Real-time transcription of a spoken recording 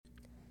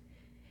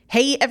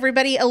Hey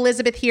everybody,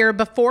 Elizabeth here.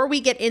 Before we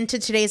get into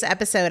today's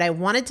episode, I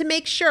wanted to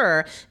make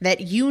sure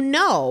that you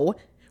know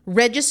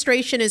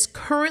registration is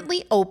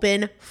currently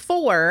open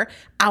for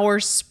our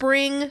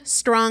Spring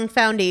Strong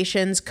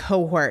Foundations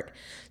cohort.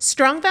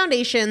 Strong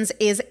Foundations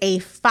is a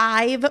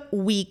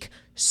 5-week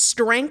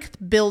strength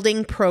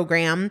building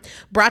program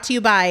brought to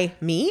you by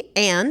me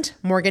and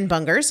Morgan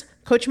Bungers.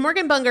 Coach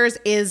Morgan Bungers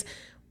is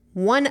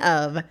one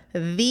of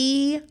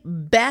the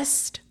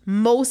best,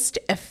 most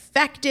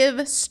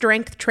effective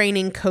strength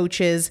training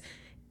coaches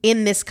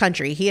in this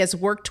country. He has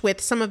worked with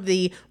some of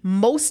the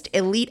most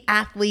elite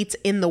athletes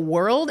in the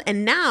world,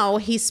 and now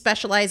he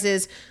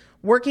specializes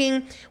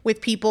working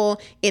with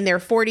people in their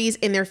 40s,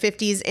 in their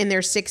 50s, in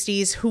their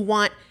 60s who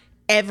want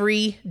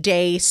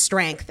everyday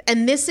strength.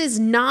 And this is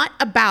not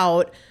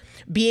about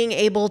being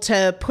able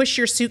to push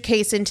your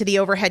suitcase into the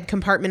overhead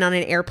compartment on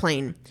an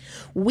airplane.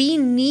 We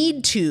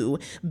need to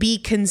be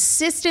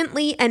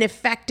consistently and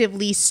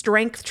effectively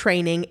strength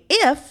training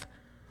if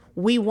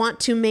we want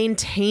to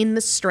maintain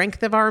the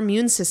strength of our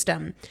immune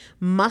system.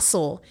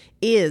 Muscle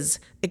is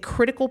a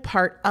critical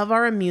part of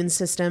our immune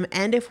system,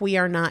 and if we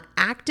are not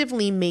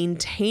actively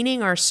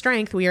maintaining our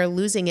strength, we are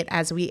losing it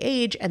as we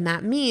age, and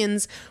that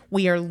means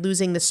we are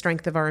losing the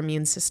strength of our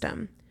immune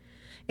system.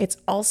 It's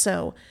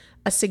also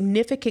a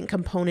significant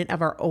component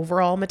of our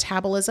overall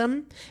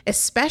metabolism,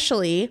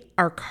 especially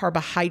our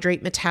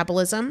carbohydrate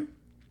metabolism.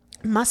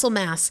 Muscle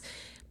mass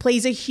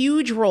plays a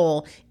huge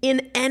role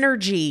in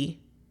energy,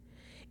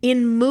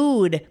 in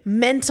mood,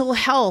 mental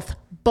health,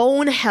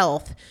 bone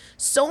health,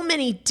 so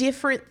many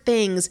different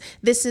things.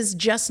 This is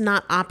just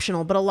not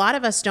optional, but a lot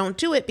of us don't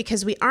do it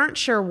because we aren't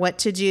sure what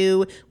to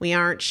do. We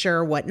aren't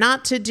sure what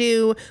not to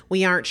do.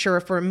 We aren't sure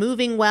if we're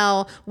moving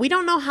well. We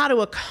don't know how to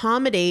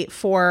accommodate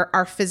for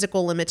our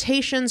physical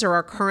limitations or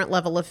our current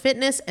level of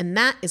fitness, and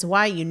that is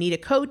why you need a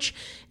coach,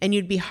 and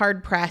you'd be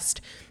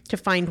hard-pressed to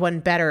find one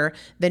better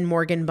than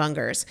Morgan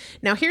Bungers.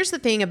 Now, here's the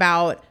thing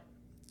about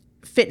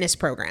fitness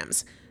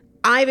programs.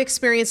 I've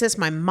experienced this.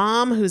 My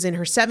mom, who's in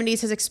her 70s,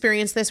 has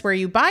experienced this, where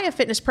you buy a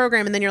fitness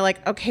program and then you're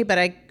like, okay, but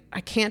I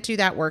can't do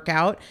that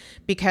workout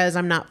because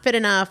I'm not fit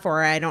enough,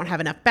 or I don't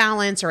have enough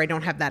balance, or I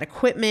don't have that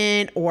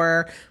equipment,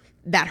 or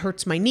that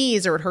hurts my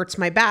knees, or it hurts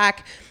my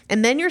back.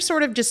 And then you're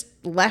sort of just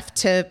left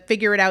to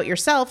figure it out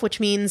yourself, which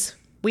means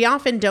we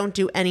often don't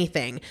do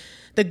anything.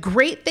 The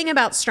great thing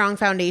about Strong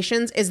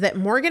Foundations is that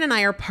Morgan and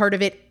I are part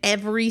of it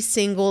every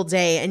single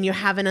day, and you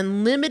have an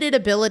unlimited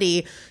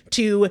ability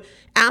to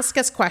ask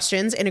us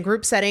questions in a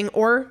group setting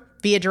or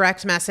via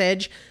direct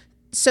message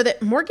so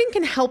that Morgan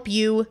can help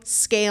you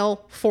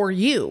scale for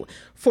you,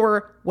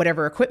 for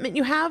whatever equipment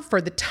you have, for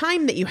the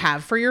time that you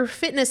have, for your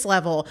fitness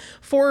level,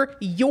 for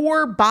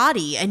your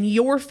body and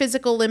your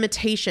physical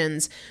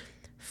limitations.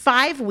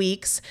 5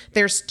 weeks,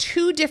 there's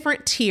 2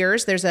 different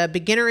tiers. There's a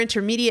beginner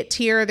intermediate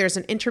tier. There's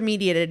an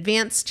intermediate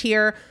advanced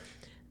tier.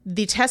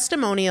 The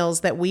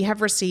testimonials that we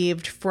have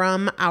received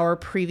from our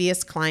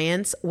previous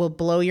clients will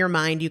blow your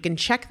mind. You can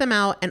check them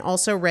out and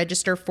also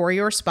register for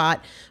your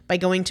spot by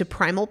going to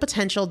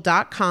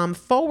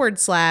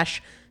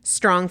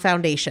primalpotential.com/strong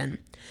foundation.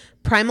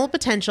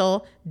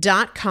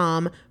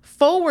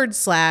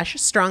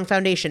 primalpotential.com/strong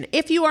foundation.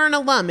 If you are an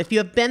alum, if you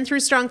have been through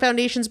Strong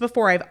Foundations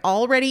before, I've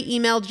already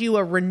emailed you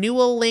a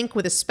renewal link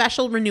with a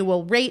special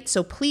renewal rate,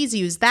 so please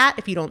use that.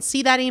 If you don't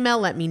see that email,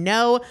 let me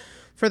know.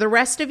 For the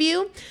rest of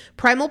you,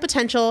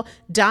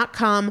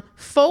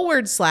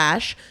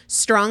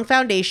 primalpotential.com/strong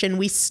foundation.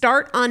 We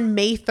start on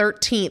May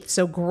 13th,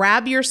 so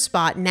grab your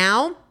spot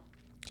now.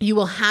 You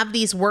will have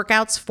these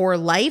workouts for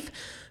life.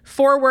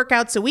 4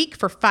 workouts a week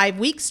for 5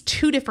 weeks,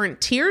 2 different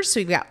tiers. So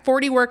you've got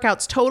 40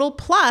 workouts total.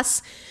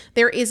 Plus,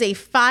 there is a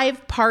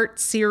 5-part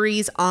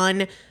series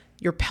on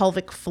your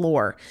pelvic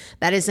floor.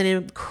 That is an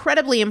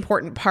incredibly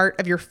important part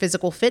of your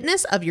physical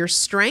fitness, of your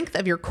strength,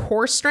 of your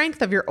core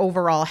strength, of your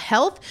overall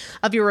health,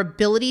 of your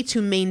ability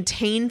to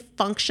maintain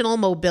functional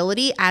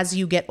mobility as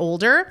you get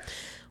older.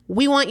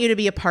 We want you to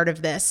be a part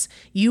of this.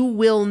 You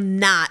will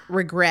not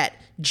regret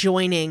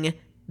joining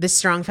the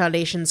Strong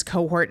Foundations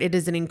cohort. It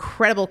is an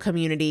incredible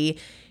community.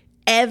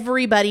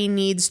 Everybody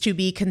needs to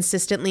be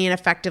consistently and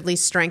effectively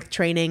strength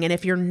training. And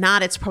if you're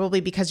not, it's probably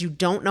because you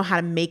don't know how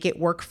to make it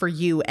work for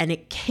you. And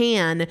it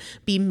can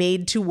be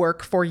made to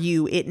work for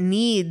you. It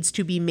needs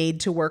to be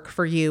made to work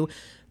for you.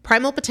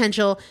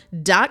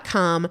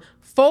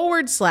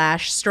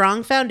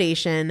 primalpotential.com/strong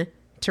foundation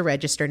to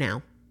register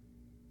now.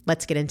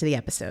 Let's get into the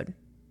episode.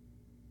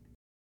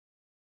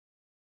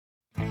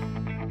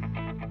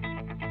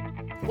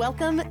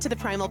 Welcome to the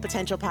Primal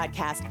Potential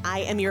Podcast.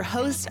 I am your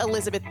host,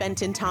 Elizabeth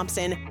Benton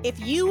Thompson. If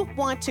you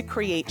want to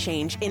create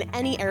change in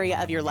any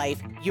area of your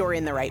life, you're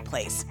in the right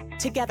place.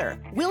 Together,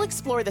 we'll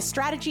explore the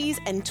strategies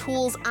and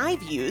tools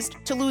I've used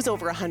to lose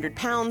over 100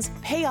 pounds,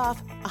 pay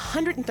off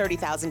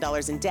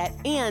 $130,000 in debt,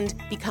 and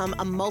become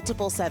a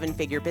multiple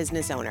seven-figure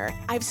business owner.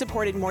 I've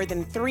supported more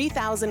than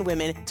 3,000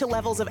 women to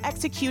levels of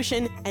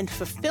execution and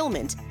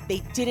fulfillment they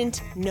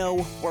didn't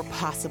know were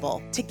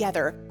possible.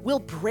 Together, we'll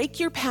break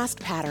your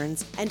past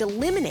patterns and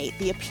eliminate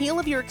the appeal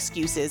of your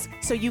excuses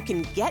so you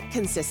can get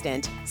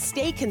consistent,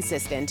 stay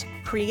consistent,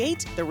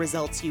 create the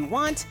results you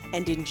want,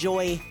 and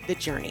enjoy the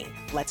journey.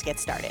 Let's get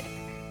started.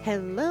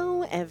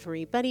 Hello,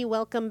 everybody.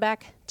 Welcome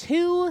back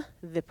to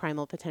the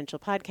Primal Potential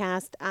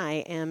Podcast.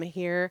 I am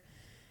here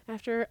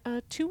after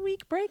a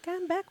 2-week break.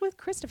 I'm back with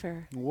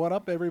Christopher. What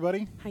up,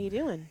 everybody? How you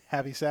doing?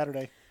 Happy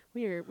Saturday.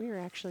 We are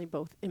actually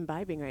both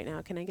imbibing right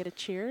now. Can I get a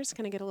cheers?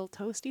 Can I get a little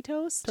toasty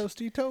toast?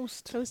 Toasty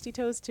toast. Toasty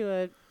toast to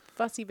a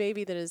fussy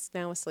baby that is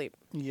now asleep.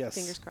 Yes.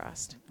 Fingers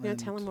crossed. You want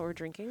to tell him what we're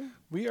drinking?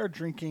 We are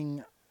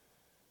drinking,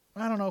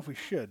 I don't know if we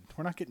should.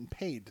 We're not getting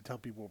paid to tell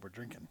people what we're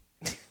drinking.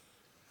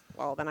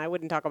 Well, then I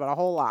wouldn't talk about a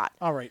whole lot.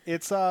 All right.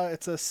 It's a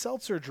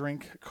seltzer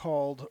drink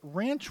called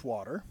Ranch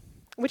Water.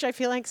 Which I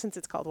feel like since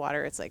it's called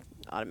water, it's like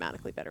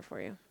automatically better for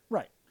you.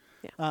 Right.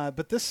 Yeah.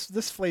 But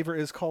this flavor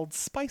is called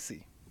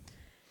Spicy.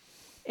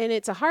 And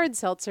it's a hard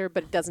seltzer,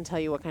 but it doesn't tell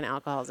you what kind of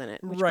alcohol's in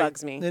it, which Right.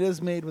 bugs me. It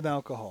is made with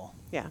alcohol.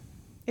 Yeah.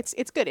 It's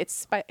good.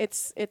 It's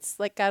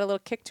like got a little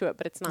kick to it,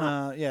 but it's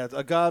not. Yeah, it's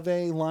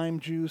agave, lime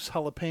juice,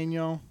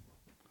 jalapeno,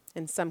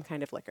 And some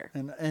kind of liquor.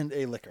 and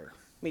a liquor.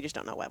 We just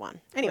don't know what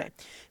one. Anyway,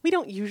 Right. we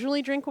don't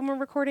usually drink when we're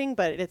recording,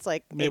 but it's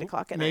like 8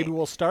 o'clock at night. Maybe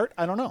we'll start.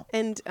 I don't know.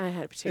 And I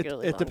had a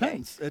particularly It long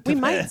depends. day. It We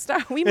dep- might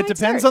start. We It might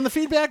depends start. on the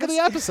feedback of the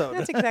episode.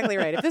 That's exactly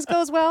right. If this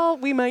goes well,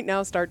 we might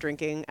now start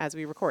drinking as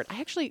we record.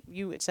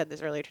 You had said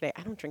this earlier today.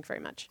 I don't drink very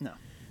much. No.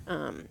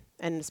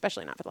 And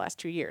especially not for the last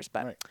 2 years.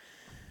 But Right.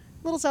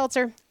 little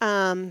seltzer.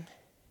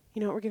 You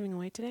know what we're giving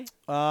away today?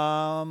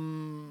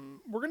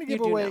 We're gonna give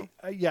do away.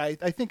 Yeah,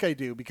 I think I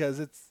do because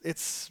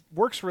it's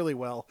works really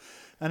well.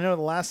 I know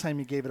the last time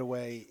you gave it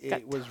away,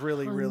 Got it was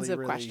really, tons really, of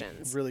really,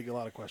 questions. really a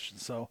lot of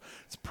questions. So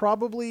it's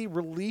probably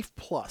Relief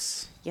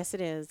Plus. Yes, it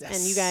is. Yes.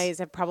 And you guys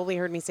have probably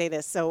heard me say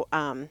this. So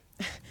I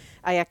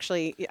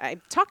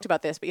talked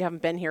about this, but you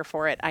haven't been here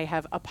for it. I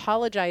have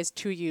apologized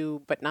to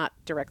you, but not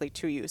directly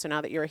to you. So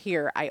now that you're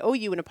here, I owe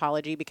you an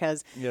apology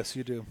because Yes,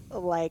 you do.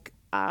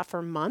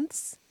 for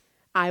months,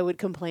 I would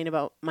complain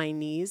about my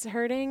knees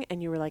hurting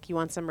and you were like, you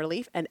want some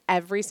relief? And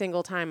every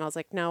single time I was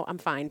like, no, I'm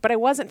fine. But I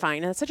wasn't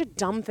fine. And it's such a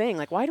dumb thing.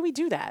 Like, why do we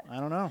do that? I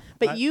don't know.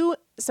 But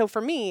so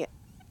for me,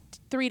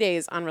 3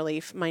 days on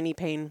relief, my knee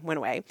pain went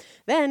away.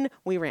 Then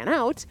we ran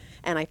out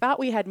and I thought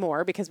we had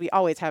more because we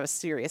always have a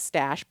serious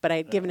stash, but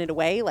I'd given it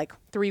away like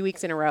 3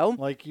 weeks in a row.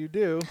 Like you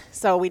do.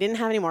 So we didn't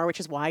have any more,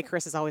 which is why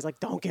Chris is always like,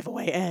 don't give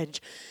away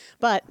Edge.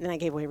 But then I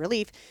gave away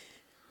relief.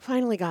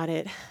 Finally got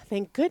it.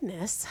 Thank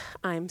goodness.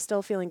 I'm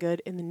still feeling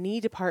good in the knee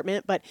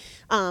department. But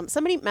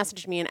somebody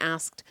messaged me and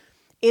asked,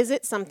 is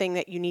it something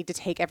that you need to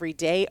take every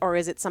day, or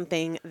is it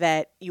something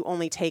that you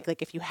only take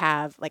like if you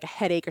have like a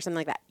headache or something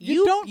like that?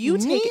 You don't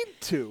take need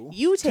it, to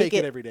you take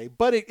it every day,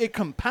 but it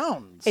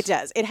compounds. It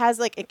does. It has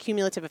like a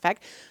cumulative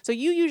effect. So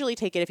you usually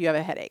take it if you have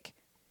a headache,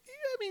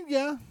 I mean,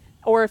 yeah.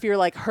 or if you're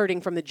like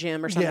hurting from the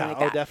gym or something Yeah, like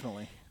that.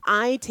 definitely.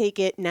 I take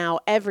it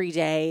now every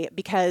day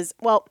because,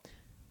 well,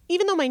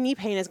 even though my knee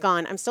pain is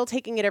gone, I'm still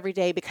taking it every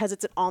day because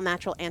it's an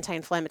all-natural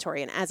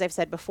anti-inflammatory. And as I've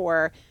said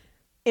before,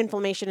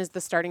 inflammation is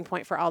the starting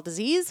point for all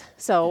disease.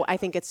 So I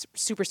think it's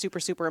super, super,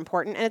 super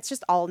important. And it's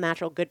just all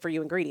natural, good for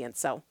you ingredients.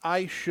 So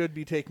I should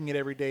be taking it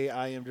every day.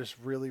 I am just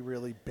really,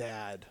 really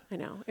bad. I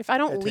know. If I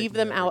don't At leave taking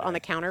them it every out on day. the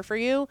counter for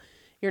you,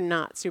 you're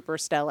not super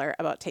stellar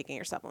about taking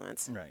your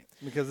supplements. Right.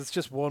 Because it's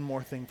just one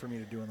more thing for me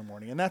to do in the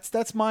morning. And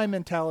that's my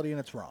mentality,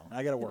 and it's wrong.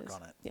 I got to work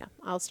on it. Yeah.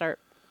 I'll start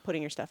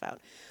putting your stuff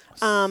out.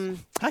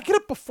 I get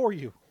up before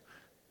you.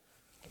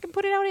 I can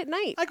put it out at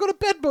night. I go to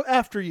bed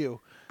after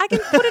you. I can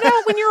put it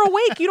out when you're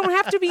awake. You don't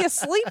have to be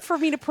asleep for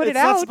me to put it It's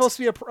out. not supposed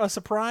to be a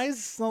surprise?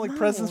 It's not like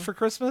presents for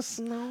Christmas?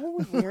 No,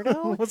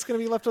 weirdo. What's going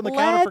to be left on the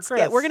counter for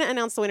Chris? We're going to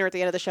announce the winner at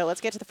the end of the show.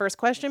 Let's get to the first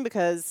question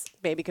because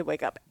baby could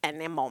wake up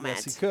any moment.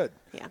 Yes, he could.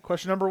 Yeah.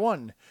 Question number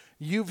 1.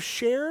 You've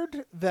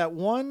shared that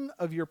one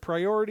of your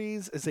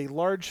priorities is a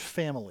large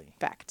family.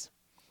 Fact.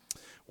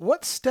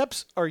 What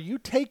steps are you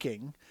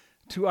taking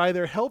to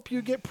either help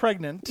you get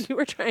pregnant You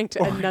were trying to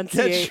Or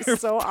enunciate get your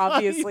so body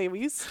obviously. Will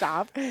you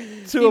stop? to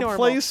Be a normal.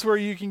 place where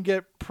you can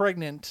get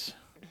pregnant?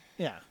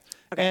 Yeah.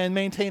 Okay. And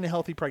maintain a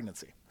healthy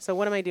pregnancy. So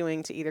what am I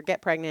doing to either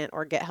get pregnant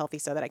or get healthy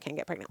so that I can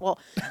get pregnant? Well,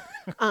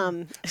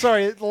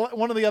 Sorry,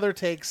 one of the other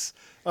takes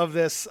of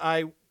this,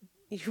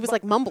 he was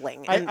like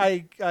mumbling. And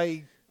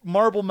I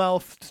marble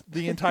mouthed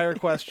the entire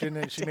question,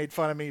 and she made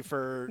fun of me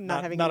for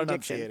not having not an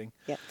addiction. enunciating.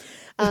 Yeah.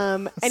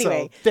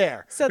 Anyway, So,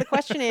 there. So the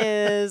question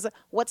is,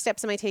 what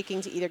steps am I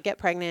taking to either get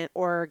pregnant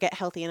or get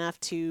healthy enough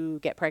to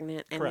get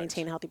pregnant and Correct.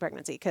 maintain a healthy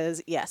pregnancy?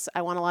 Because yes,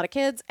 I want a lot of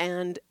kids,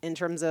 and in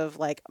terms of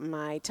like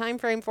my time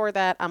frame for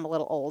that, I'm a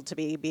little old to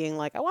be being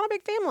like, I want a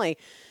big family.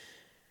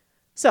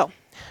 So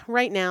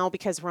right now,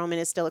 because Roman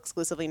is still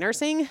exclusively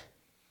nursing,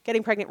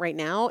 getting pregnant right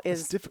now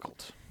It's is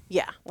difficult.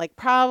 Yeah, like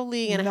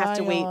probably going to have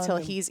to wait till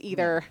Nyon he's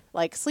either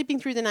like sleeping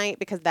through the night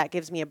because that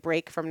gives me a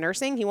break from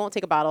nursing. He won't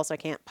take a bottle, so I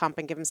can't pump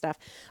and give him stuff.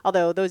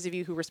 Although those of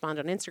you who respond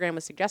on Instagram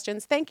with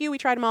suggestions, thank you. We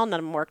tried them all.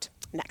 None of them worked.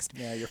 Next.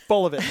 Yeah, you're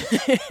full of it.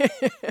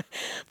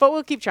 But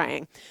we'll keep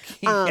trying.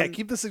 Yeah,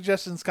 keep the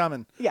suggestions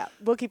coming. Yeah,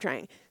 we'll keep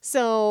trying.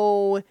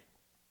 So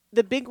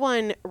the big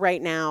one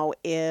right now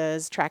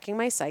is tracking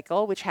my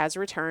cycle, which has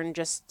returned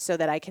just so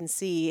that I can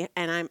see.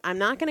 And I'm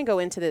not going to go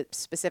into the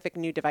specific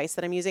new device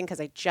that I'm using because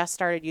I just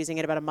started using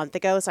it about a month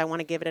ago. So I want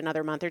to give it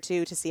another month or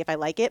two to see if I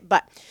like it.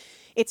 But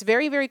it's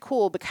very, very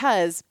cool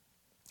because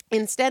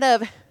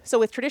so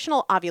with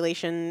traditional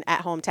ovulation at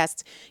home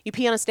tests, you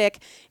pee on a stick,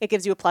 it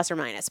gives you a plus or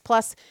minus.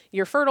 Plus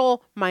you're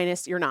fertile,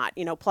 minus you're not.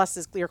 Plus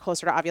is you're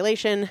closer to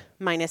ovulation,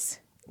 minus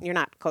you're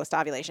not close to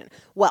ovulation.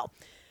 Well,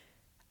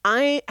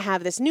 I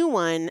have this new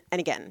one, and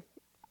again,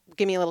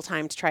 give me a little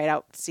time to try it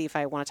out, see if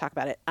I want to talk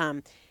about it.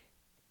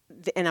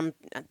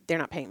 They're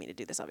not paying me to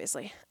do this,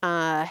 obviously.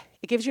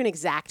 It gives you an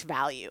exact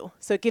value.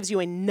 So it gives you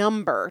a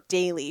number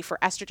daily for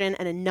estrogen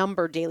and a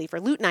number daily for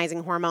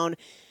luteinizing hormone.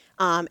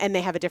 And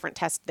they have a different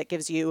test that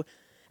gives you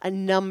a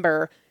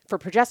number for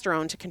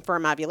progesterone to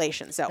confirm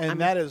ovulation. So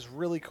that is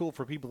really cool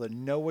for people that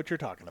know what you're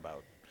talking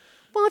about.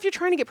 Well, if you're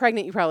trying to get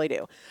pregnant, you probably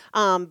do.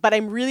 But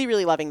I'm really,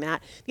 really loving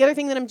that. The other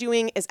thing that I'm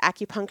doing is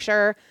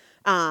acupuncture.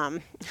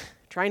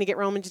 Trying to get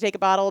Roman to take a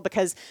bottle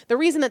because the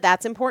reason that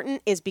that's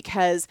important is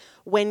because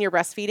when you're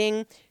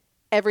breastfeeding,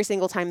 every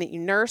single time that you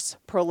nurse,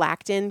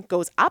 prolactin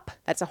goes up.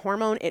 That's a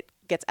hormone. It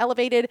gets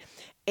elevated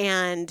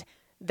and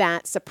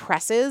that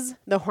suppresses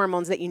the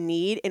hormones that you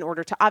need in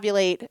order to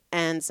ovulate.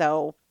 And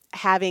so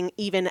having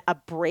even a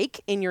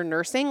break in your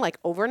nursing, like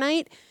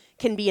overnight,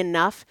 can be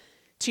enough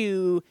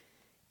to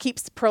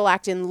keeps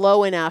prolactin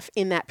low enough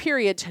in that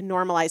period to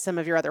normalize some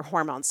of your other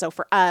hormones. So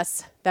for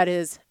us, that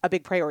is a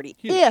big priority.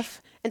 Huge.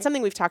 And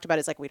something we've talked about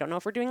is like, we don't know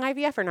if we're doing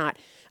IVF or not.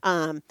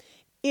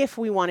 If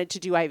we wanted to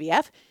do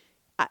IVF,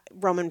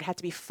 Roman would have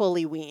to be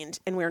fully weaned,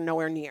 and we're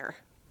nowhere near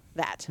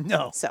that.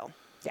 No. So,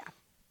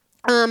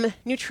 yeah.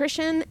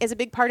 Nutrition is a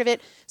big part of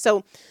it.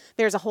 So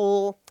there's a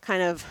whole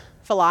kind of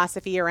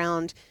philosophy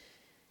around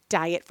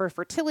diet for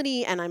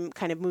fertility, and I'm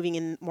kind of moving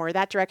in more of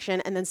that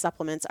direction. And then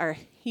supplements are a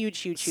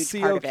huge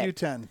part of it.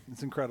 CoQ10.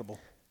 It's incredible.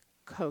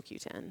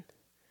 CoQ10.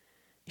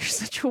 You're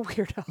such a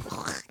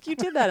weirdo. You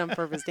did that on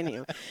purpose, didn't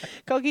you?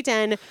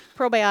 CoQ10,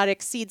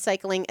 probiotics, seed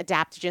cycling,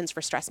 adaptogens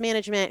for stress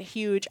management,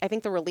 huge. I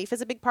think the relief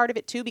is a big part of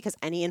it too, because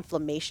any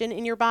inflammation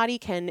in your body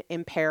can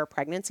impair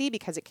pregnancy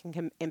because it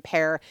can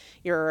impair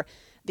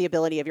the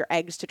ability of your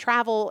eggs to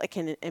travel. It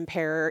can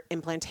impair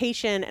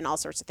implantation and all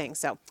sorts of things.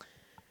 So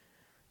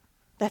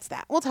that's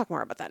that. We'll talk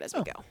more about that as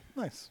we go.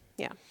 Nice.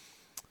 Yeah.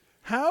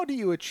 How do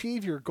you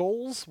achieve your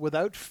goals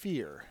without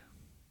fear?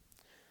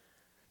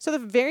 So the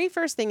very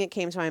first thing that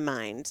came to my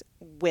mind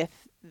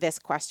with this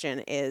question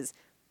is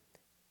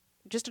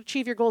just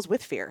achieve your goals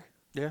with fear.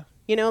 Yeah.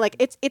 Like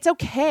it's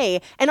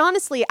okay. And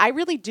honestly, I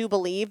really do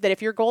believe that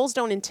if your goals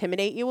don't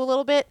intimidate you a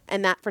little bit,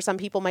 and that for some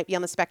people might be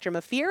on the spectrum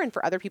of fear, and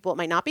for other people it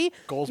might not be.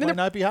 Goals might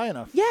not be high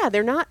enough. Yeah,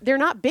 they're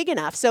not big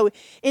enough. So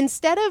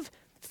instead of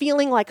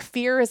feeling like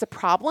fear is a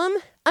problem,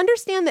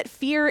 understand that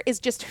fear is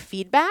just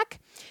feedback.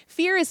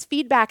 Fear is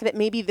feedback that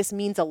maybe this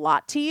means a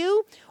lot to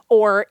you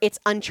or it's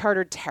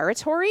uncharted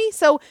territory.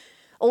 So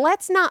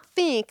let's not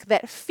think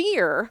that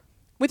fear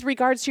with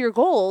regards to your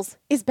goals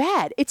is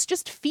bad. It's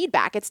just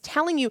feedback. It's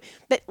telling you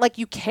that like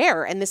you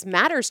care and this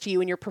matters to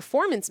you and your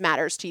performance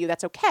matters to you.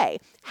 That's okay.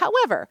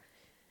 However,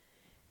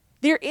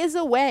 there is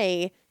a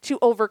way to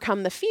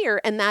overcome the fear,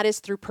 and that is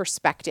through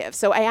perspective.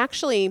 So I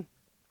actually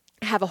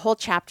have a whole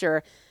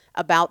chapter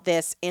about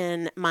this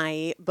in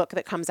my book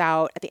that comes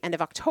out at the end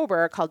of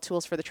October called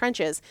Tools for the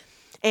Trenches.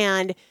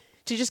 And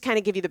to just kind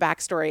of give you the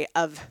backstory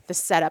of the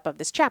setup of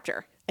this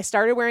chapter, I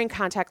started wearing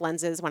contact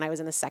lenses when I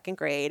was in the 2nd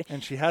grade.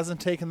 And she hasn't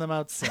taken them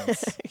out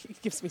since.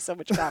 It gives me so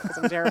much crap because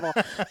I'm terrible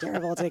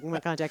at taking my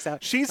contacts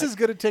out. She's as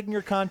good at taking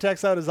your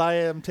contacts out as I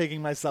am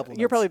taking my supplements.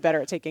 You're probably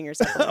better at taking your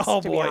supplements,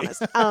 Oh, to boy. be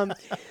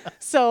honest.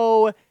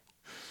 So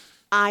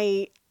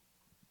I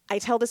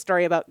tell the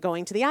story about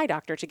going to the eye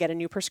doctor to get a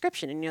new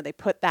prescription. And, they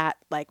put that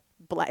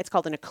it's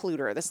called an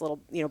occluder, this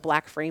little,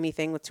 black framey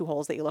thing with 2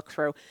 holes that you look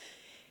through.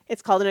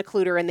 It's called an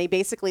occluder, and they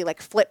basically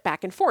flip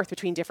back and forth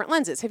between different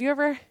lenses. Have you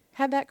ever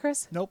had that,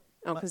 Chris? Nope.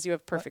 Oh, because you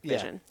have perfect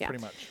vision. Yeah,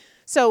 pretty much.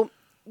 So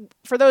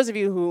for those of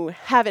you who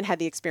haven't had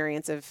the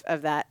experience of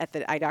that at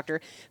the eye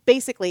doctor,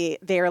 basically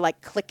they're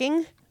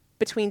clicking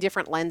between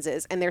different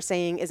lenses, and they're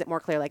saying, is it more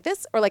clear like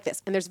this or like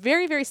this? And there's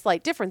very, very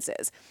slight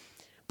differences.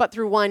 But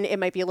through one, it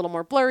might be a little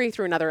more blurry.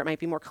 Through another, it might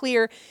be more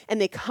clear. And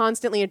they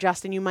constantly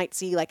adjust, and you might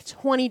see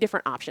 20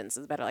 different options.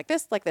 Is it better like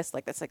this, like this,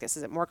 like this, like this?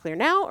 Is it more clear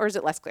now, or is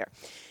it less clear?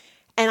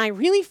 And I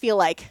really feel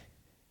like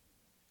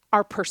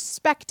our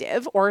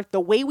perspective, or the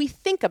way we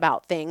think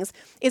about things,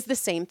 is the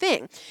same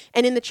thing.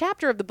 And in the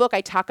chapter of the book,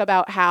 I talk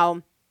about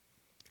how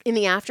in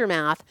the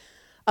aftermath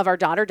of our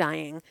daughter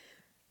dying,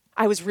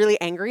 I was really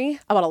angry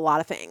about a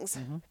lot of things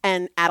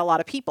and at a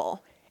lot of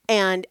people.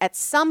 And at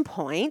some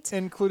point,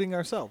 including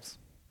ourselves.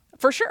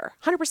 for sure,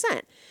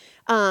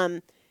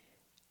 100%.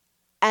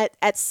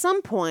 at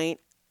some point,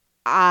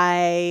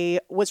 I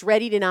was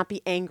ready to not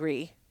be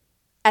angry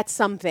at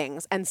some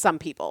things and some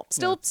people.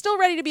 Still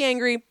ready to be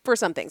angry for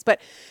some things.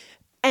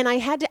 And I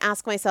had to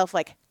ask myself,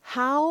 like,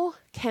 how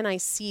can I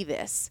see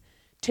this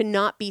to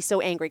not be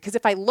so angry? Because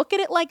if I look at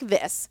it like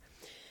this,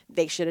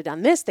 they should have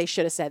done this, they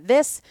should have said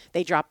this,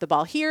 they dropped the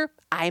ball here,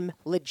 I'm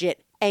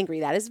legit angry.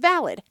 That is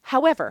valid.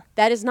 However,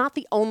 that is not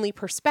the only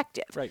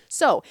perspective. Right.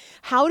 So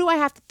how do I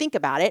have to think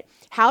about it?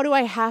 How do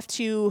I have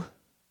to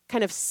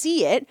kind of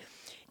see it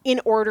in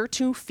order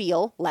to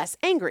feel less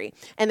angry?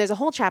 And there's a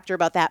whole chapter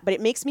about that, but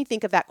it makes me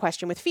think of that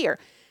question with fear.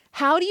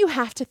 How do you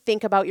have to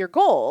think about your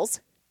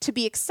goals to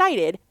be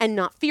excited and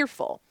not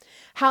fearful?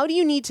 How do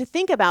you need to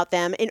think about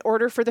them in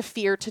order for the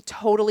fear to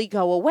totally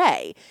go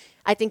away?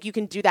 I think you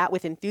can do that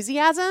with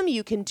enthusiasm.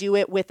 You can do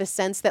it with a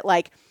sense that,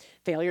 like,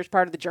 failure is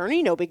part of the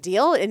journey, no big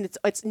deal, and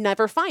it's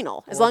never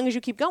final as long as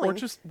you keep going. Or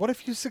just, what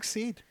if you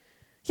succeed?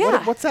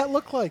 Yeah. What's that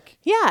look like?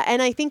 Yeah,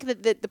 and I think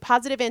that the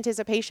positive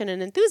anticipation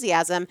and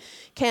enthusiasm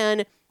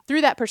can,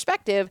 through that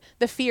perspective,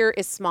 the fear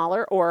is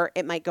smaller or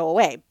it might go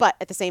away. But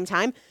at the same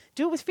time,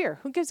 do it with fear.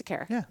 Who gives a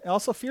care? Yeah.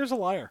 Also, fear's a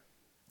liar.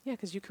 Yeah,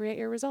 because you create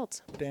your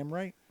results. Damn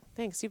right.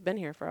 Thanks. You've been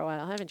here for a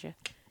while, haven't you?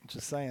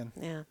 Just saying.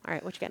 Yeah. All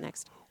right. What you got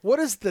next? What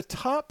is the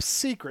top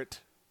secret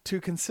to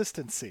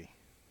consistency?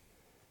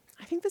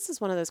 I think this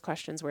is one of those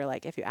questions where,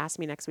 like, if you ask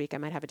me next week, I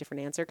might have a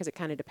different answer because it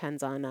kind of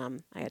depends on.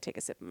 I gotta take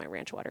a sip of my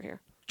ranch water here.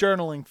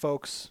 Journaling,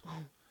 folks.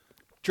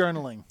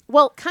 Journaling.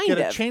 Well, kind Get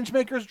of. a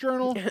Changemaker's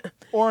journal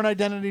or an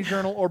identity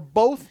journal or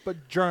both,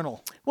 but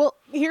journal. Well,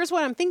 here's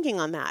what I'm thinking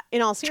on that.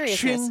 In all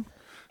seriousness,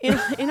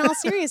 in all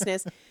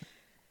seriousness,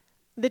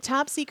 the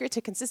top secret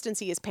to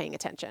consistency is paying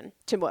attention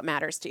to what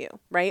matters to you,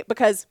 right?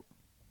 Because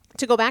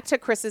to go back to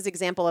Chris's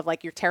example of,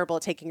 like, you're terrible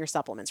at taking your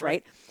supplements,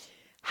 right?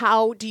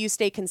 How do you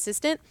stay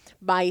consistent?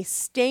 By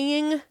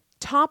staying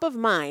top of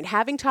mind,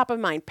 having top of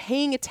mind,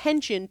 paying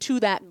attention to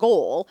that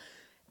goal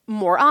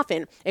more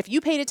often. If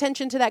you paid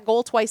attention to that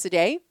goal twice a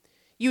day,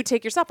 you would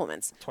take your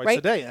supplements. Twice right?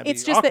 a day. That'd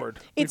it's be just awkward.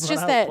 that it's We'd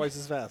just run out that twice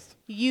as fast.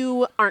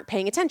 you aren't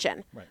paying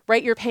attention,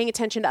 right? You're paying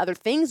attention to other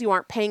things. You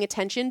aren't paying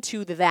attention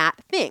to that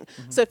thing.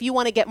 So if you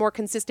want to get more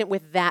consistent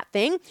with that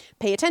thing,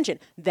 pay attention.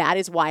 That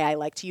is why I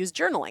like to use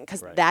journaling,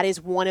 because that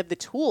is one of the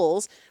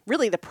tools,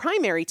 really the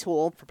primary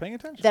tool For paying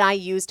attention. that I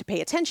use to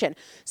pay attention.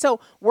 So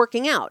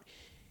working out.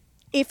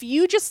 If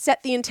you just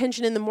set the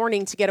intention in the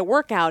morning to get a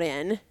workout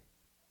in,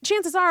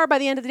 chances are by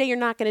the end of the day, you're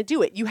not going to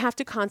do it. You have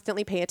to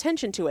constantly pay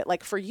attention to it.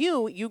 Like for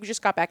you, you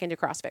just got back into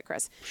CrossFit,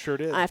 Chris. Sure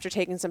did. After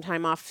taking some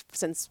time off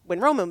since when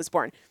Roman was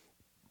born.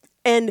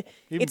 And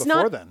Even it's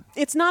before not, then.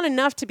 it's not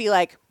enough to be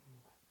like,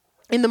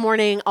 in the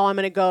morning, oh, I'm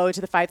going to go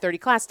to the 5:30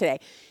 class today.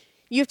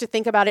 You have to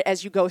think about it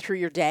as you go through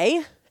your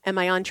day. Am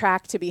I on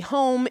track to be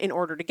home in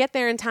order to get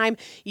there in time?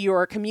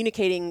 You're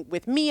communicating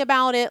with me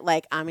about it.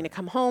 Like, I'm going to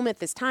come home at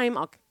this time.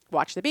 I'll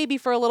watch the baby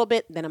for a little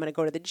bit. Then I'm going to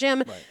go to the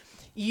gym.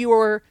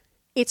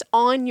 It's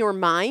on your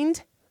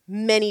mind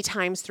many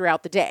times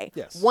throughout the day.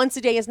 Yes. Once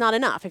a day is not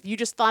enough. If you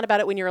just thought about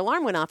it when your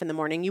alarm went off in the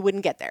morning, you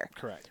wouldn't get there.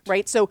 Correct.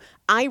 Right? So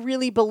I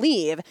really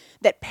believe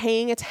that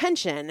paying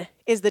attention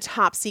is the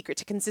top secret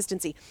to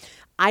consistency.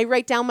 I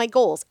write down my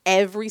goals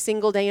every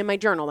single day in my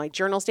journal. My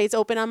journal stays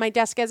open on my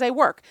desk as I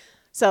work.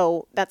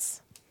 So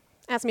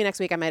ask me next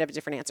week, I might have a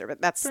different answer, but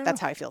that's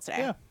how I feel today.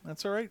 Yeah,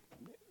 that's all right.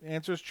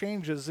 Answers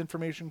change as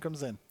information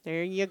comes in.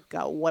 There you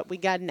go. What we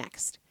got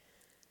next?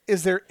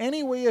 Is there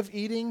any way of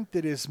eating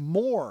that is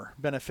more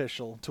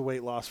beneficial to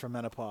weight loss from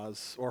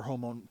menopause or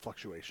hormone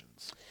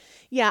fluctuations?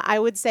 Yeah, I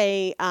would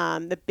say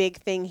the big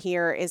thing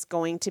here is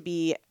going to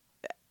be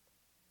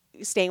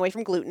staying away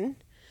from gluten.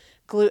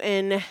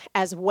 Gluten,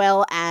 as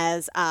well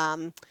as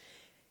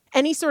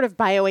any sort of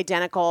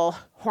bioidentical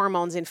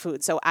hormones in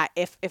food. So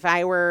if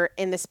I were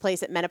in this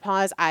place at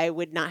menopause, I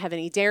would not have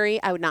any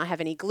dairy, I would not have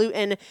any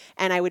gluten,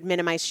 and I would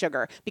minimize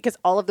sugar because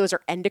all of those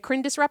are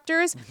endocrine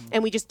disruptors,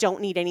 and we just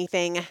don't need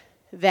anything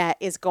that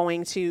is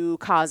going to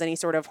cause any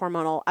sort of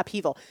hormonal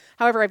upheaval.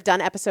 However, I've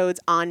done episodes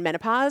on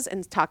menopause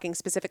and talking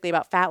specifically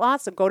about fat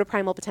loss. So go to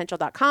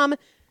primalpotential.com,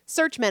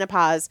 search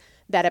menopause.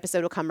 That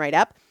episode will come right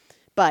up.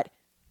 But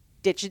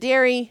ditch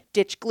dairy,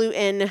 ditch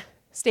gluten,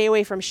 stay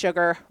away from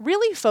sugar.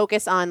 Really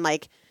focus on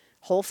like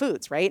whole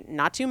foods, right?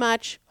 Not too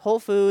much, whole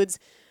foods,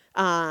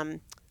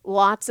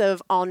 lots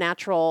of all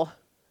natural,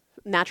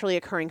 naturally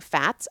occurring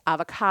fats,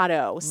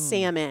 avocado,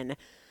 salmon,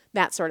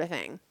 that sort of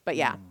thing. But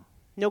yeah.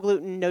 No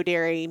gluten, no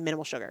dairy,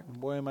 minimal sugar.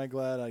 Boy, am I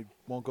glad I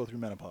won't go through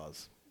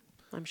menopause.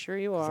 I'm sure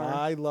you are.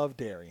 I love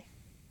dairy.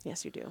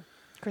 Yes, you do.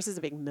 Chris is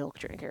a big milk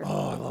drinker.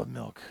 Oh, I love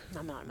milk.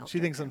 I'm not a milk She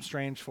drinker. thinks I'm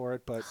strange for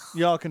it, but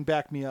y'all can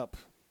back me up.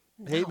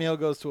 Hate mail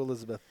goes to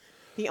Elizabeth.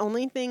 The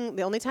only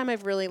time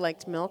I've really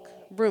liked milk,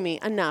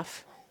 Rumi,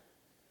 enough.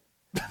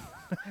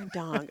 Our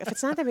dog. If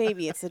it's not the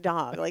baby, it's the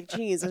dog. Like,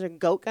 geez, is a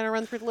goat gonna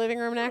run through the living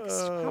room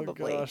next?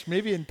 Probably. Gosh,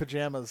 maybe in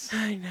pajamas.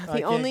 I know. I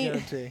can't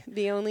guarantee.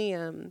 The only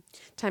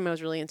time I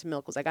was really into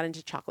milk was I got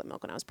into chocolate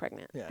milk when I was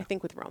pregnant. Yeah. I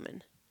think with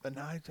Roman. And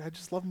I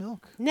just love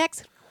milk.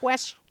 Next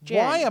question.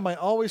 Why am I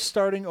always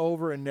starting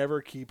over and never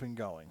keeping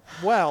going?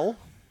 Well,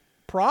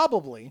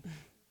 probably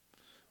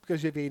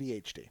Because you have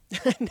ADHD.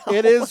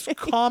 It is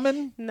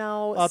common.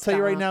 No, I'll tell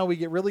you right stop. now, we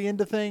get really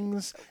into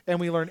things and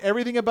we learn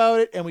everything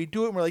about it and we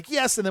do it and we're like,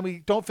 yes, and then we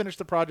don't finish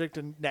the project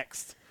and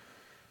next.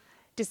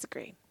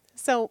 Disagree.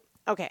 So,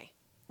 okay,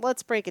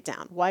 let's break it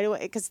down. Why do I,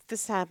 because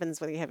this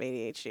happens whether you have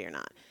ADHD or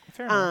not.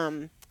 Fair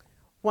enough.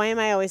 Why am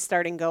I always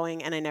starting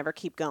going and I never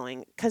keep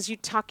going? Because you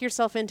talk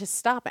yourself into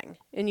stopping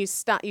and you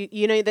stop,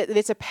 you know, that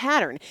it's a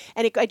pattern.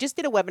 And I just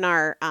did a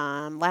webinar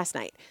last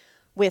night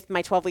with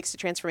my 12 Weeks to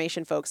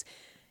Transformation folks.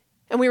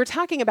 And we were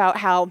talking about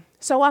how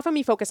so often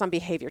we focus on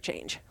behavior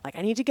change. Like,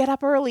 I need to get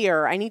up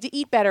earlier. I need to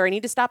eat better. I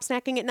need to stop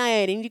snacking at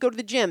night. I need to go to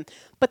the gym.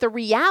 But the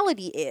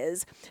reality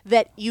is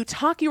that you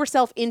talk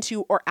yourself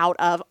into or out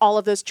of all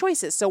of those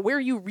choices. So where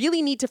you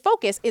really need to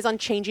focus is on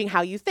changing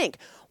how you think.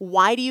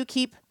 Why do you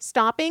keep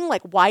stopping?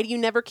 Like, why do you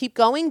never keep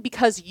going?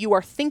 Because you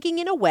are thinking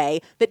in a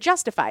way that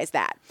justifies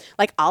that.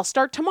 Like, I'll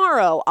start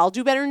tomorrow. I'll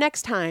do better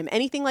next time.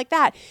 Anything like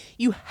that.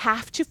 You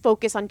have to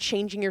focus on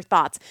changing your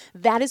thoughts.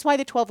 That is why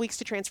the 12 Weeks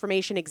to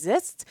Transformation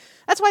exists.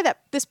 That's why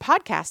this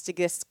podcast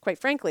exists, quite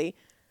frankly.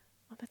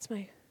 Oh,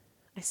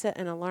 I set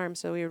an alarm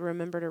so we would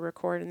remember to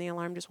record and the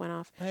alarm just went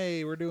off.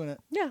 Hey, we're doing it.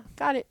 Yeah,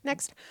 got it.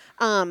 Next.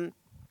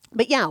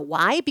 But yeah,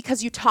 why?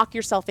 Because you talk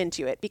yourself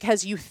into it.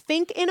 Because you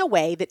think in a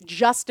way that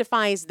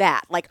justifies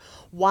that. Like,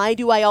 why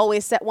do I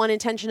always set one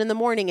intention in the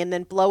morning and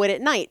then blow it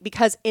at night?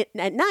 Because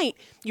at night,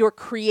 you're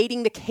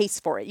creating the case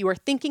for it. You are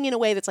thinking in a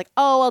way that's like,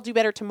 oh, I'll do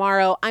better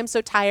tomorrow. I'm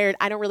so tired.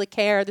 I don't really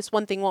care. This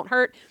one thing won't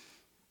hurt.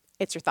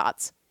 It's your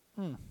thoughts.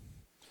 And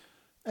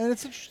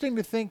it's interesting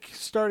to think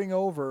starting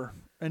over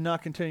and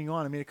not continuing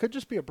on. I mean, it could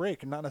just be a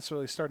break and not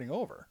necessarily starting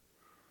over.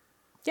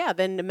 Yeah,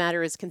 then the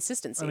matter is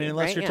consistency. I mean,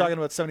 unless right? you're Yeah. talking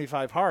about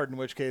 75 hard, in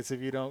which case,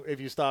 if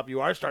you stop, you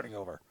are starting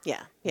over.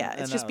 Yeah, yeah.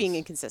 And It's that just being was-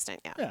 inconsistent.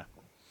 Yeah. Yeah.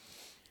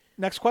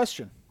 Next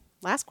question.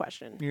 Last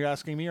question. You're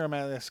asking me or am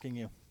I asking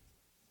you?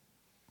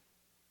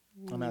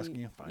 I'm asking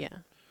you. Fine. Yeah.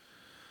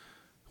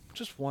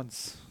 Just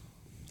once.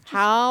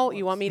 How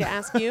you want me to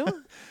ask you?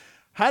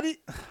 How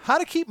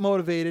to keep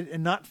motivated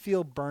and not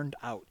feel burned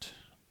out?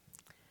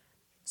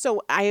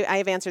 So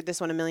I've answered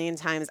this one a million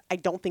times. I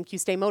don't think you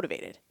stay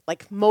motivated.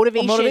 Like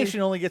motivation. Well,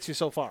 motivation only gets you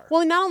so far.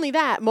 Well, not only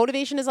that,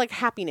 motivation is like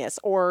happiness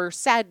or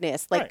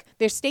sadness. Like Right.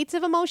 there's states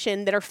of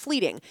emotion that are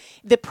fleeting.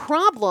 The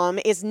problem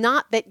is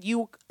not that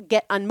you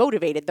get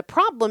unmotivated. The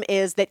problem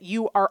is that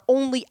you are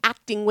only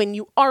acting when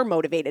you are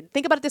motivated.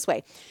 Think about it this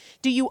way.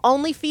 Do you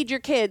only feed your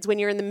kids when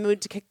you're in the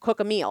mood to cook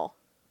a meal?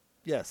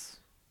 Yes.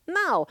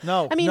 No.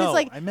 No. I mean, no, it's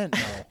like I meant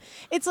no.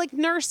 it's like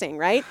nursing,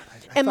 right?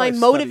 I Am thought I I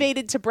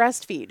motivated to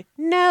breastfeed?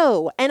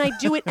 No. And I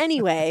do it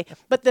anyway.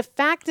 But the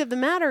fact of the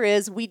matter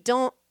is we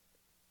don't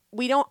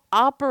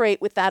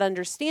operate with that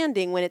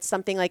understanding when it's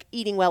something like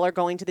eating well or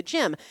going to the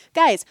gym.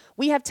 Guys,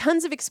 we have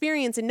tons of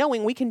experience in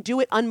knowing we can do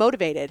it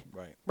unmotivated.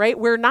 Right. Right?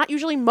 We're not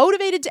usually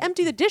motivated to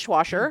empty the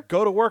dishwasher.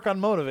 Go to work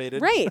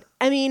unmotivated. Right.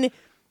 I mean,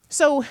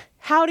 so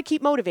how to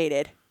keep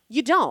motivated?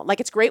 You don't. Like,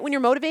 it's great when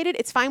you're motivated.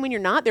 It's fine when you're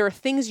not. There are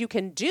things you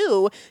can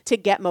do to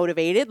get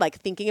motivated, like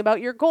thinking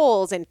about your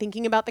goals and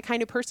thinking about the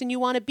kind of person you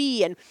want to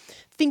be and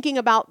thinking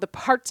about the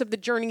parts of the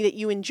journey that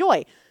you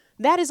enjoy.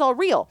 That is all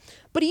real.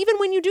 But even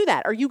when you do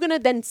that, are you going to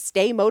then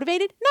stay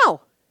motivated?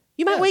 No.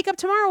 You might Yeah. wake up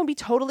tomorrow and be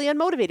totally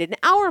unmotivated. An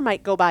hour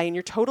might go by and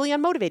you're totally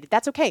unmotivated.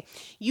 That's okay.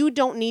 You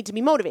don't need to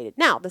be motivated.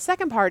 Now, the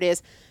second part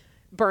is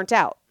burnt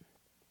out.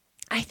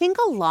 I think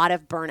a lot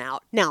of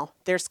burnout. Now,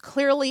 there's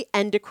clearly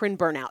endocrine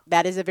burnout.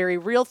 That is a very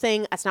real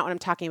thing. That's not what I'm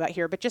talking about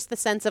here, but just the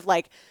sense of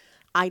like,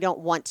 I don't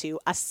want to,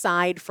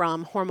 aside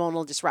from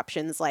hormonal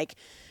disruptions like,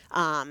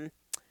 you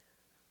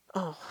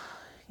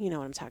know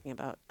what I'm talking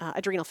about,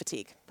 adrenal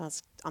fatigue.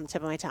 That's on the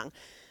tip of my tongue.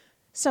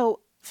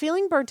 So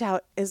feeling burnt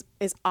out is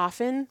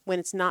often, when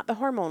it's not the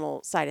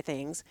hormonal side of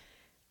things,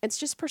 it's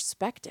just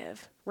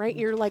perspective, right?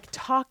 You're like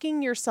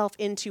talking yourself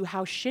into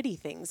how shitty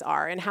things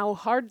are and how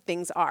hard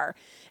things are.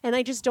 And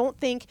I just don't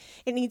think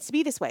it needs to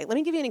be this way. Let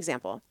me give you an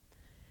example.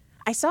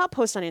 I saw a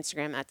post on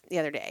Instagram the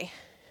other day.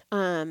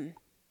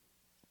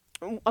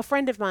 A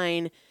friend of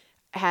mine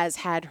has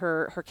had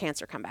her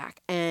cancer come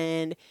back,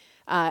 and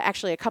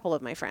actually a couple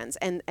of my friends.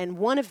 And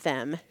one of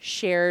them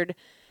shared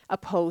a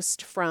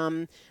post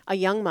from a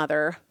young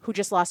mother who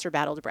just lost her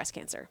battle to breast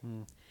cancer.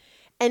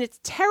 And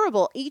it's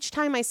terrible each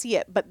time I see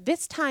it. But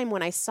this time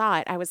when I saw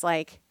it, I was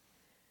like,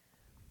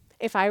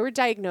 if I were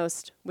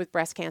diagnosed with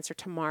breast cancer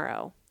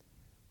tomorrow,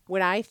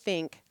 would I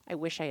think, I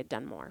wish I had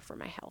done more for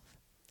my health?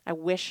 I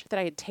wish that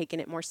I had taken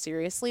it more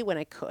seriously when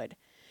I could.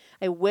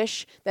 I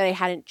wish that I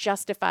hadn't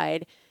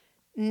justified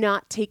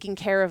not taking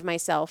care of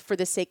myself for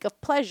the sake of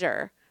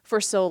pleasure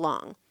for so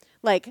long.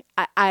 Like,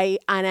 I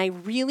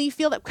really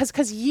feel that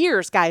because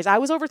years, guys, I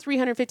was over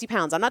 350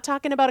 pounds. I'm not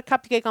talking about a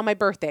cupcake on my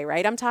birthday,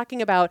 right? I'm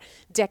talking about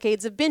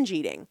decades of binge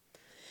eating.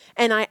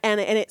 And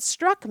it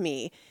struck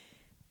me.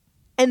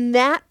 And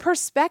that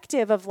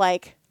perspective of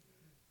like,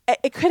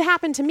 it could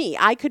happen to me.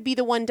 I could be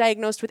the one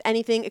diagnosed with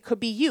anything. It could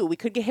be you. We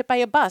could get hit by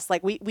a bus.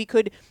 Like we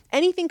could,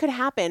 anything could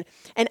happen.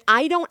 And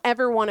I don't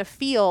ever want to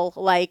feel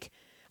like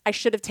I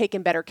should have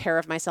taken better care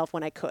of myself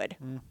when I could.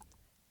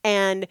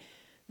 And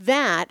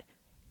that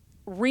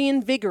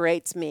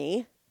reinvigorates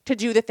me to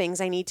do the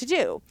things I need to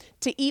do,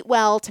 to eat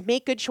well, to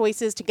make good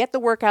choices, to get the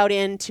workout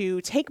in,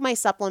 to take my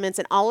supplements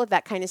and all of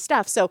that kind of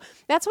stuff. So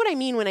that's what I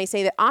mean when I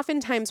say that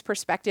oftentimes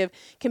perspective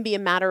can be a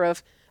matter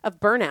of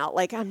burnout.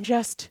 Like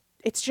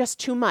it's just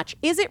too much.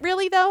 Is it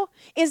really though?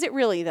 Is it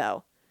really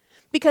though?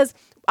 Because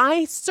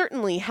I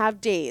certainly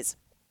have days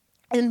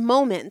and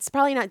moments,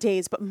 probably not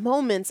days, but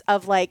moments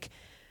of like,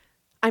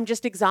 I'm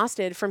just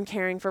exhausted from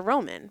caring for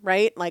Roman,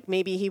 right? Like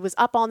maybe he was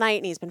up all night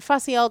and he's been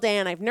fussy all day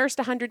and I've nursed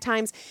 100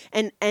 times.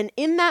 And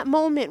in that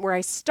moment where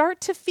I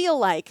start to feel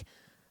like,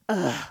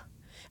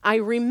 I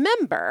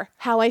remember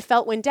how I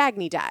felt when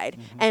Dagny died.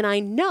 Mm-hmm. And I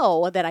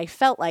know that I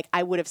felt like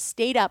I would have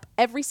stayed up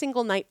every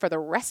single night for the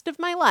rest of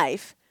my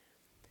life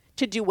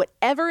to do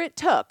whatever it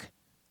took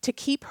to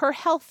keep her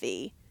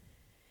healthy.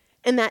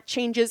 And that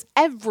changes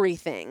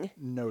everything.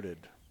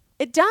 Noted.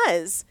 It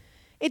does.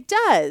 It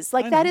does.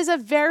 Like that is a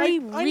very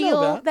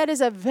real, that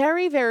is a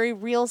very, very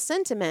real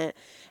sentiment.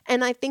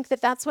 And I think that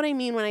that's what I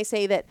mean when I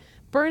say that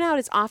burnout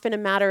is often a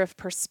matter of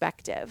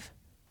perspective.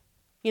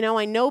 You know,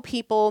 I know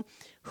people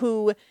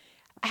who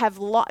have,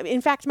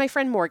 in fact, my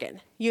friend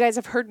Morgan, you guys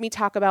have heard me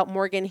talk about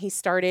Morgan. He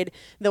started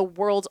the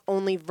world's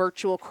only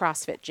virtual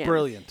CrossFit gym.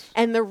 Brilliant.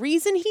 And the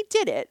reason he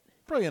did it.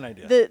 Brilliant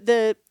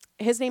idea.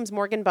 His name's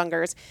Morgan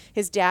Bungers.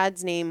 His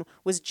dad's name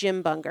was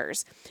Jim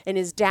Bungers. And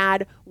his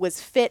dad was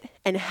fit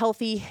and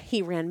healthy.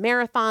 He ran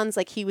marathons.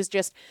 Like he was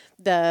just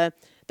the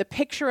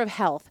picture of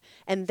health.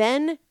 And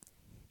then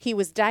he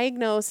was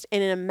diagnosed,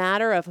 and in a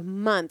matter of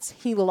months,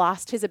 he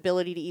lost his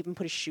ability to even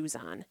put his shoes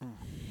on.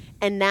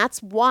 And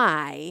that's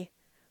why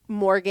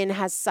Morgan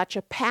has such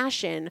a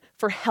passion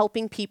for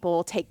helping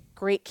people take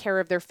great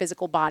care of their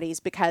physical bodies,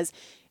 because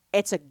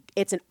it's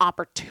an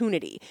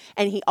opportunity.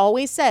 And he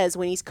always says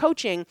when he's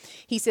coaching,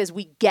 he says,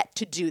 we get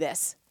to do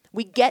this.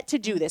 We get to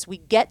do this. We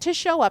get to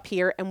show up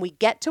here and we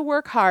get to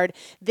work hard.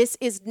 This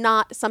is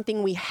not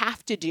something we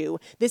have to do.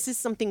 This is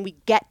something we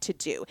get to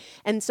do.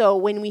 And so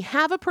when we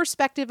have a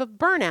perspective of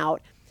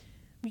burnout,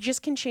 we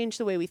just can change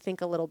the way we think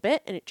a little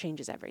bit, and it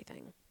changes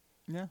everything.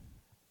 Yeah.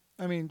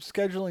 I mean,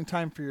 scheduling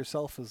time for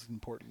yourself is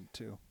important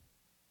too.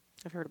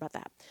 I've heard about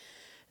that.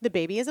 The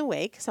baby is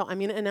awake, so I'm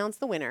going to announce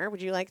the winner.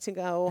 Would you like to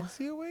go? Is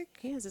he awake?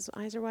 He is. His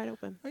eyes are wide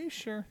open. Are you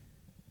sure?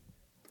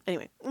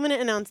 Anyway, I'm going to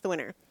announce the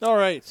winner. All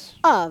right.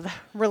 Of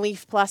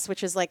Relief Plus,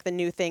 which is like the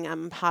new thing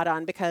I'm hot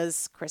on,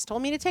 because Chris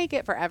told me to take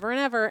it forever and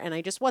ever, and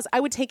I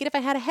would take it if I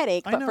had a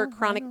headache, but for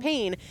chronic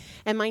pain,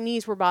 and my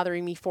knees were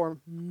bothering me for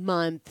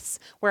months,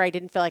 where I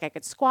didn't feel like I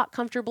could squat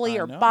comfortably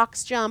or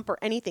box jump or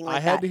anything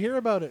like that. I had to hear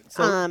about it.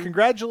 So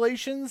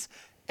congratulations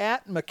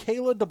at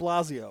Michaela de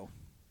Blasio.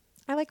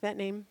 I like that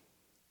name.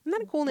 Isn't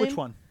that a cool name? Which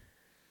one?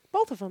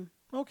 Both of them.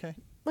 Okay.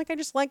 Like I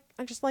just like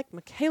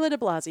Michaela de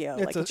Blasio.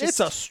 It's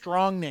a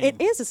strong name.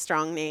 It is a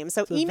strong name.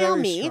 So email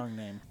me,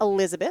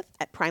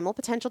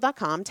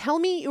 Elizabeth@primalpotential.com. Tell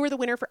me you were the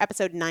winner for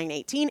episode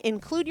 918.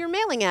 Include your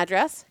mailing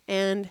address,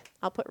 and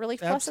I'll put Relief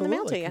Plus in the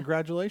mail to you.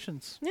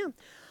 Congratulations. Yeah.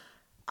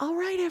 All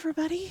right,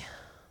 everybody.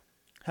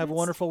 Have a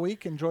wonderful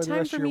week. Enjoy the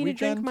rest of your weekend.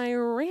 Time for me to drink my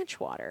ranch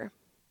water.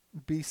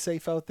 Be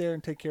safe out there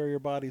and take care of your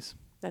bodies.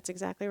 That's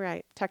exactly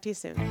right. Talk to you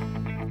soon.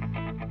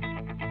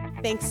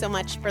 Thanks so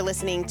much for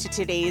listening to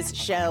today's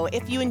show.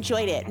 If you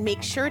enjoyed it,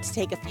 make sure to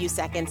take a few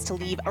seconds to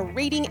leave a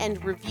rating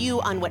and review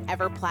on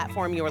whatever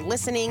platform you're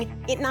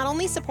listening. It not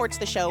only supports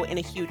the show in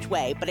a huge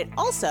way, but it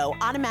also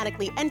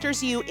automatically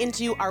enters you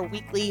into our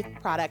weekly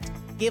product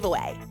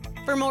giveaway.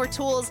 For more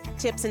tools,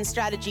 tips, and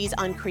strategies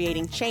on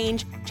creating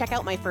change, check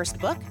out my first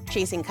book,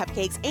 Chasing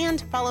Cupcakes,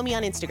 and follow me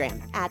on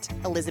Instagram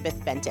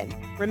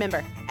 @ElizabethBenton.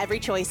 Remember, every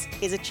choice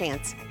is a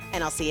chance,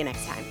 and I'll see you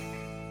next time.